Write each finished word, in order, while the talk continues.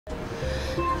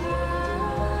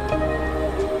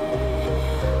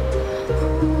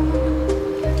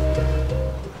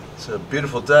It's a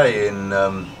beautiful day in,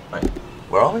 wait,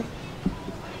 where are we?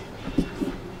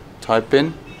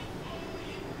 Taiping?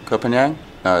 Copenhagen?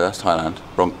 No, that's Thailand.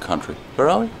 Wrong country. Where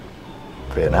are we?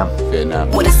 Vietnam.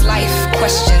 Vietnam. What is life?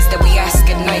 Questions that we ask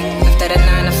at night. After the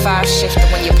 9 to 5 shift,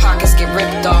 and when your pockets get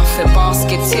ripped off and boss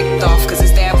get ticked off, cause his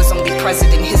dad was only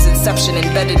president. His inception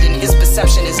embedded in his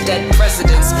perception is dead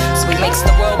presidents. So he makes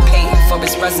the world pay for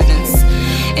his residence.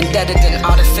 Indebted in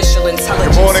artificial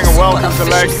intelligence. Good morning and welcome to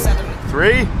leg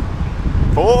 3,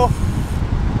 4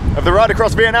 of the ride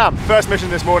across Vietnam. First mission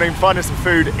this morning, finding some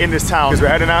food in this town because we're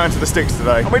heading out into the sticks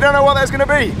today. And we don't know what that's going to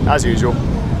be. As usual,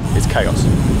 it's chaos.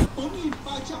 What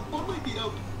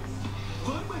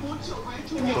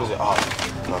is it? Oh,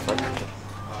 perfect.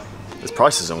 There's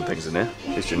prices on things in here.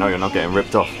 At least you know you're not getting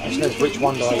ripped off. Which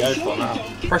one do I go for now?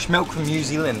 Fresh milk from New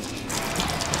Zealand.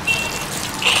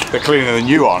 They're cleaner than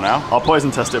you are now. I'll poison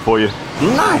test it for you.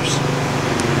 Nice!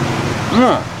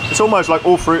 It's almost like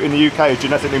all fruit in the UK is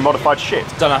genetically modified shit.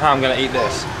 Don't know how I'm going to eat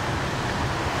this.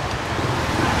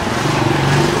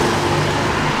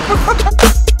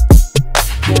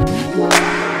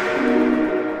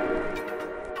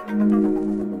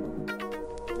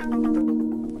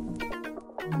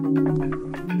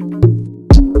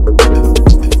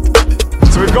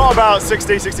 We've got about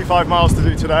 60-65 miles to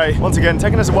do today. Once again,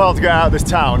 taking us a while to get out of this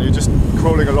town. You're just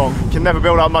crawling along. You can never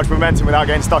build up much momentum without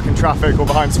getting stuck in traffic or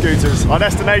behind scooters. Our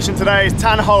destination today is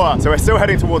Tan Hoa, so we're still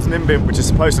heading towards Ninh Binh, which is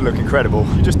supposed to look incredible.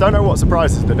 You just don't know what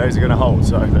surprises the days are going to hold,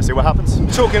 so let's see what happens.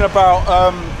 Talking about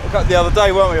the other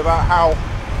day, weren't we, about how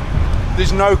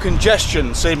there's no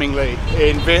congestion seemingly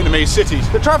in Vietnamese cities.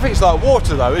 The traffic's like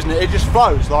water though, isn't it? It just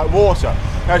flows like water.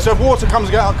 So if water comes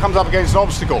up against an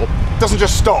obstacle, it doesn't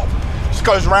just stop. Just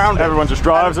goes around it. Everyone just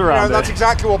drives around it. That's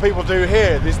exactly what people do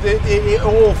here. It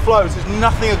all flows. There's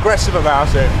nothing aggressive about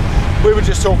it. We were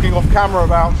just talking off camera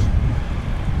about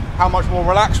how much more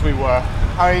relaxed we were.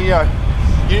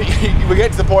 We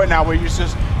get to the point now where you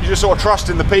just sort of trust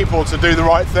in the people to do the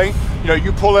right thing. You know,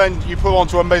 you pull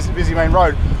onto a busy main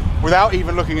road without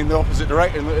even looking in the opposite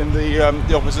direction.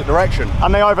 The opposite direction.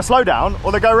 And they either slow down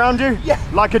or they go around you. Yeah,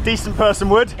 like a decent person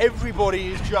would. Everybody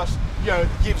is just,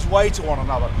 gives way to one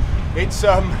another. It's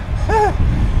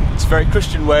it's a very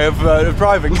Christian way of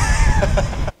driving.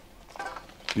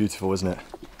 Beautiful, isn't it?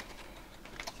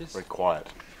 Very quiet.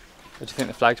 What do you think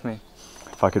the flag's mean?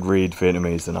 If I could read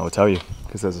Vietnamese, then I would tell you,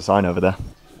 because there's a sign over there.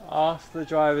 Ask the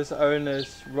driver's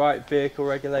owners, right vehicle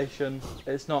regulation.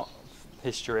 It's not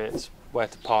history, it's where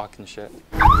to park and shit.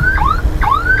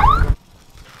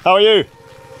 How are you?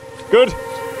 Good?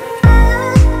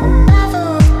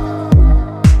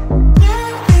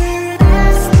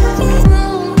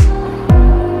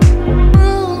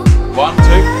 One, two,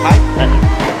 hi.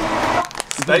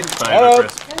 Stay. Hello.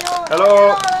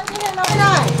 Hello.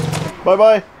 Bye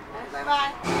bye. Bye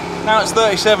bye. Now it's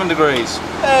 37 degrees.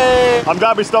 Hey. I'm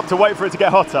glad we stopped to wait for it to get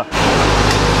hotter.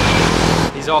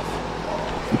 He's off.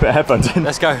 Put headphones in.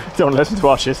 Let's go. Don't listen to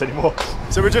our shit anymore.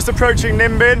 So we're just approaching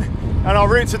Ninh Binh, and our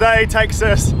route today takes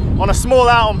us on a small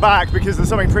out and back because there's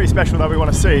something pretty special that we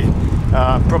want to see.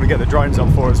 Probably get the drones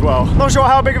on for as well. Not sure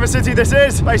how big of a city this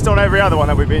is, based on every other one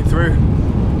that we've been through.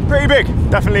 Pretty big.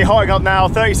 Definitely hotting up now,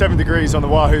 37 degrees on the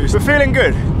Wahoos. We're feeling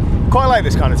good. Quite like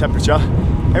this kind of temperature.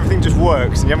 Everything just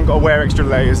works and you haven't got to wear extra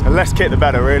layers. The less kit, the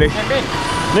better, really. Ninh Binh.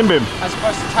 Ninh Binh. As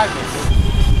opposed to Attacus.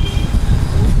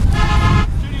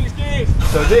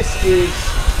 So this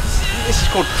is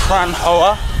called Tran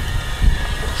Hoa.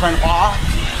 Tran Hoa.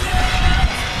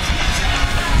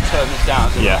 Turn this down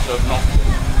so it's not.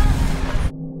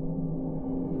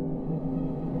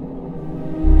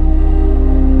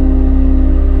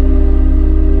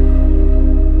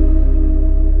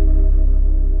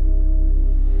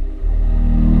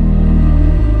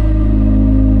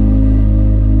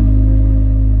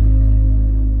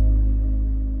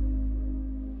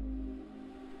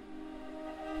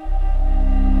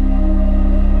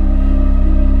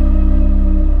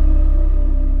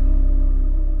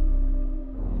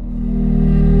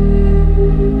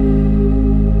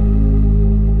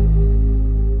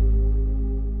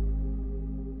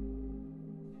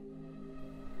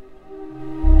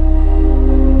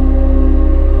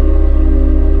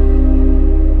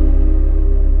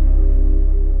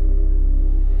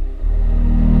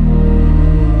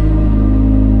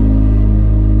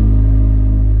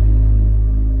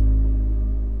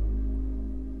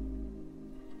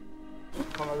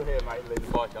 Come over here, mate, leave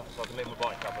the bike up so I can leave my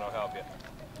bike up and I'll help you.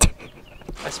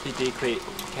 SPD cleat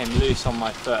came loose on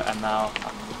my foot and now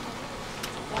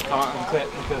I can't unclip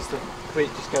because the cleat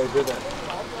just goes with it.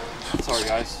 Sorry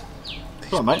guys.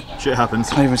 Come on mate, shit happens.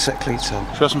 Can't even set cleats on.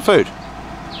 Should we have some food?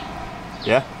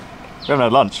 Yeah? We haven't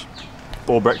had lunch.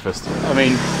 or breakfast. I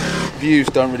mean, views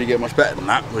don't really get much better than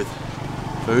that with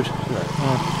food.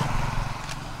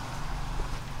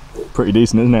 Pretty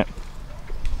decent, isn't it?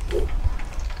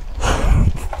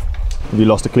 Have you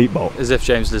lost a cleat bolt? As if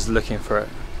James is looking for it.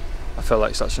 I feel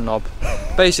like such a knob.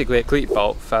 Basically, a cleat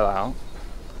bolt fell out,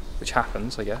 which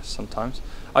happens, I guess, sometimes.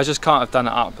 I just can't have done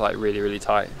it up like really, really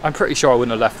tight. I'm pretty sure I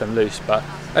wouldn't have left them loose, but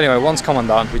anyway, one's come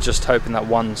undone. We're just hoping that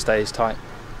one stays tight.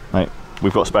 Mate,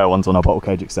 we've got spare ones on our bottle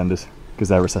cage extenders because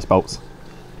they're recessed bolts,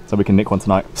 so we can nick one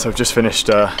tonight. So I've just finished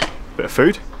a bit of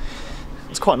food.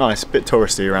 It's quite nice, a bit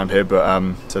touristy around here, but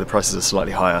so the prices are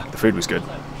slightly higher. The food was good,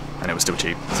 and it was still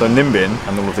cheap. So Nimbin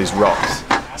and all of these rocks,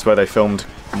 it's where they filmed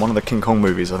one of the King Kong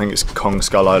movies. I think it's Kong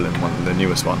Skull Island, one of the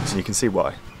newest ones. And you can see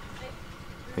why.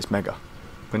 It's mega.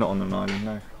 We're not on an island,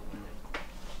 no.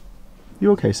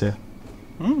 You okay, sir?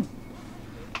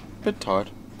 Bit tired.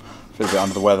 Feel a bit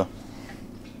under the weather.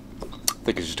 I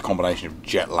think it's just a combination of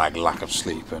jet lag, lack of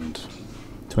sleep, and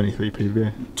 23p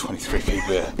beer. 23p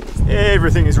beer.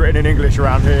 Everything is written in English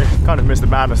around here. Kind of miss the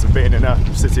madness of being in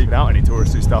a city without any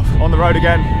touristy stuff. On the road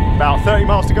again, about 30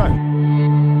 miles to go.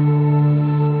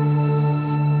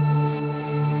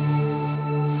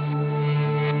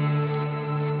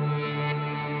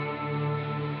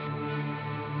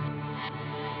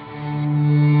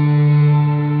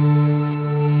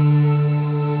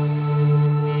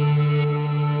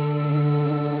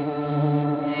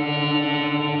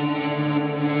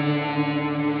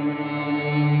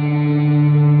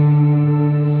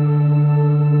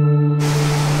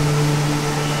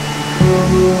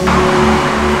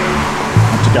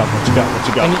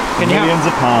 Millions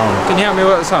of pounds. Can you help me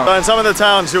work this out? So in some of the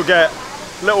towns you'll get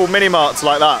little mini marts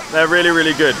like that. They're really,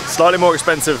 really good. Slightly more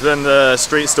expensive than the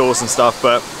street stores and stuff,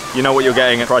 but you know what you're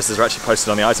getting and prices are actually posted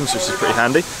on the items, which is pretty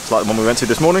handy. It's like the one we went to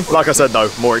this morning. Like I said though,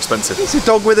 more expensive. It's a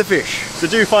dog with a fish.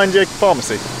 Did you find your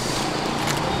pharmacy?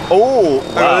 Oh,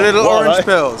 wow. Little orange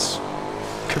pills.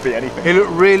 Could be anything. He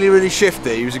looked really, really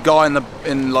shifty. He was a guy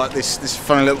in like this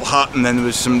funny little hut, and then there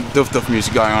was some duff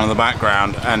music going on in the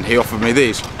background, and he offered me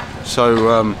these.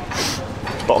 So,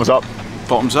 bottoms up.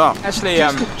 Bottoms up. Actually,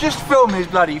 just film his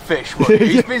bloody fish.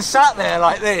 He's been sat there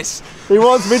like this. He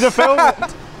wants me to film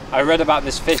it. I read about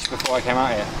this fish before I came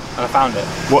out here, and I found it.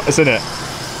 What is in it?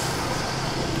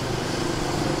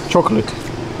 Chocolate.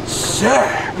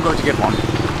 Yeah, I'm going to get one.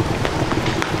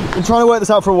 I've been trying to work this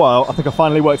out for a while. I think I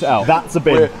finally worked it out. That's a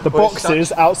bin. The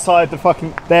boxes outside the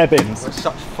fucking, their bins. We're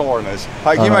such foreigners.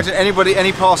 Like, can you imagine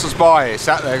any passers-by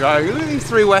sat there going, look at these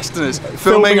three Westerners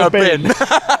filming a bin.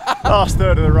 Last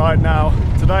third of the ride now.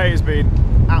 Today has been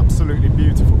absolutely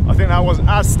beautiful. I think that was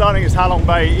as stunning as Halong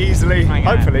Bay easily.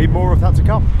 Hopefully more of that to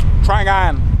come. Trang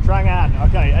An,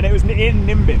 okay. And it was in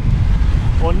Nimbin.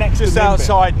 Or next just to Nimbin.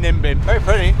 Outside Nimbin. Very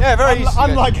pretty. Yeah, very easy.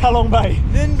 Unlike Halong Bay.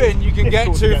 Nimbin you can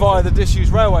get to via the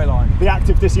disused railway line. The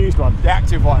active disused one. The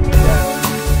active one. Yeah.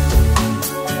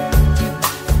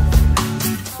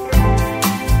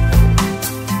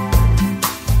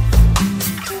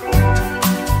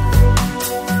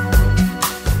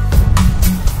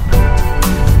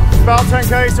 About 10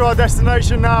 k's to our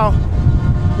destination now.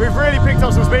 We've really picked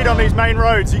up some speed on these main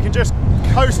roads. You can just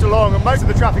coast along, and most of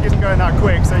the traffic isn't going that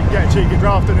quick, so you can get a cheeky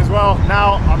draft in as well.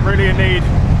 Now I'm really in need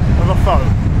of a pho,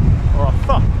 or a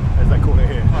pho as they call it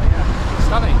here. Oh, yeah.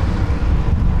 Stunning.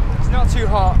 It's not too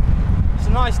hot. It's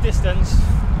a nice distance.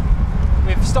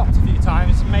 We've stopped a few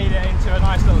times, made it into a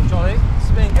nice little jolly.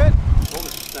 It's been good.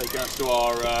 Take us to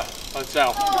our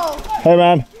hotel. Hey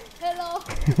man.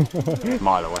 Hello.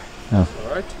 Mile away. Oh.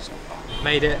 Alright.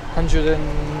 Made it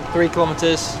 103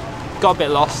 kilometres. Got a bit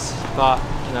lost, but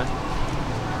you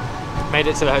know, made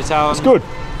it to the hotel. It's good.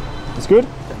 It's good.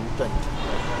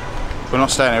 We're not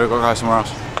staying here, we've got to go somewhere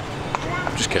else.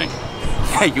 I'm just kidding.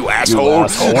 Hey, you asshole!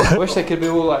 I wish they could be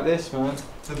all like this, man.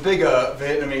 The bigger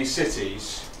Vietnamese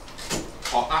cities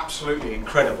are absolutely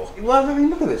incredible. Well, I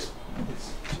mean, look at this.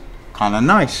 It's kind of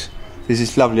nice. There's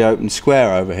this lovely open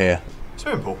square over here.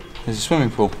 Swimming pool. There's a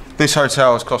swimming pool. This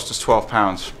hotel has cost us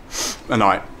 £12 a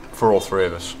night for all three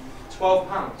of us.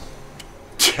 £12?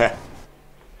 Yeah.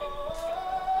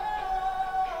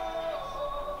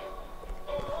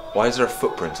 Why is there a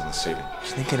footprint in the ceiling? Do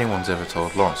you think anyone's ever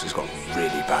told Lawrence he's got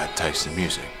really bad taste in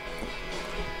music?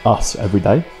 Us, every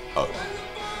day. Oh.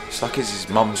 It's like it's his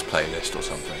mum's playlist or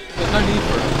something. There's no need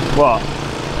for it. What?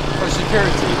 For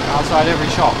security outside every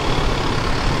shop.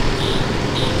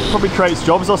 Probably creates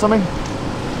jobs or something.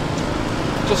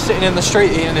 Just sitting in the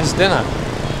street eating his dinner.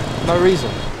 No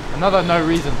reason. Another no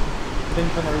reason. Thing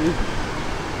for no reason.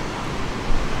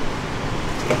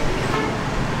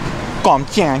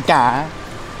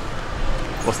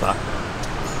 What's that?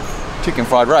 chicken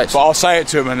fried rice. But I'll say it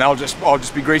to them and I'll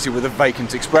just be greeted with a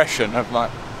vacant expression of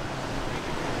like...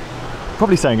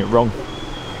 Probably saying it wrong.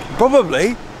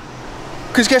 Probably.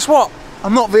 Because guess what?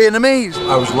 I'm not Vietnamese.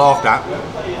 I was laughed at.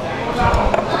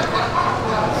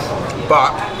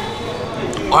 But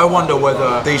I wonder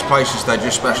whether these places, they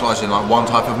just specialise in like one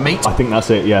type of meat. I think that's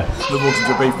it, yeah. We walked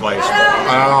into a beef place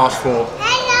and I asked for...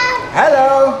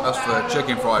 Hello! Asked for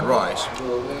chicken fried rice.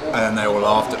 And then they all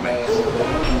laughed at me.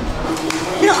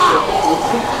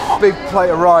 Yeah. Big plate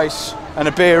of rice and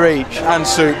a beer each and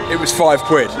soup. It was £5.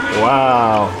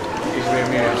 Wow. Easily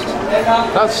amused.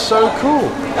 That's so cool.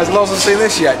 Has Lawson seen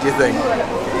this yet, do you think?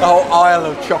 The whole aisle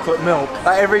of chocolate milk.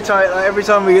 Like every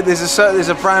time we get, there's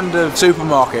a brand of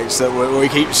supermarkets that we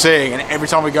keep seeing, and every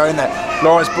time we go in there,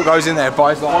 Lawrence goes in there,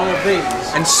 buys like one of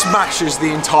these, and smashes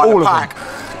the entire pack.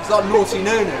 It's like Naughty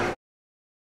Nunu.